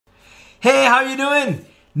Hey, how you doing?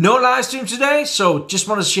 No live stream today, so just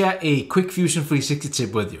want to share a quick Fusion 360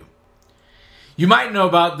 tip with you. You might know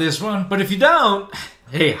about this one, but if you don't,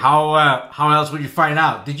 hey, how else would you find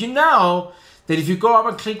out? Did you know that if you go up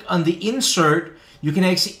and click on the insert, you can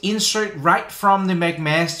actually insert right from the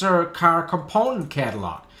McMaster car component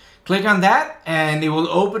catalog? Click on that and it will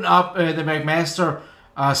open up the McMaster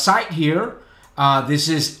site here. This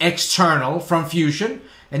is external from Fusion.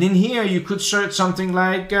 And in here you could search something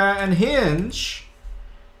like an hinge,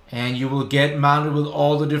 and you will get mounted with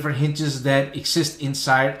all the different hinges that exist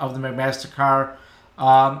inside of the McMaster car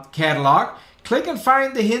catalog. Click and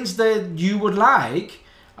find the hinge that you would like.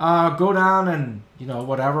 Go down and, you know,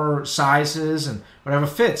 whatever sizes and whatever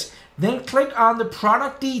fits. Then click on the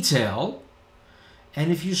product detail, and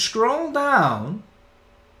if you scroll down,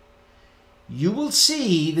 you will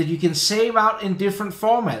see that you can save out in different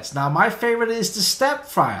formats. Now, my favorite is the step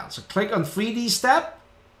file. So click on 3D step,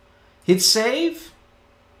 hit save,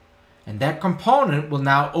 and that component will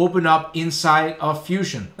now open up inside of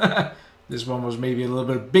Fusion. This one was maybe a little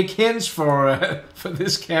bit big hinge for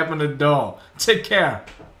this cabinet door. Take care.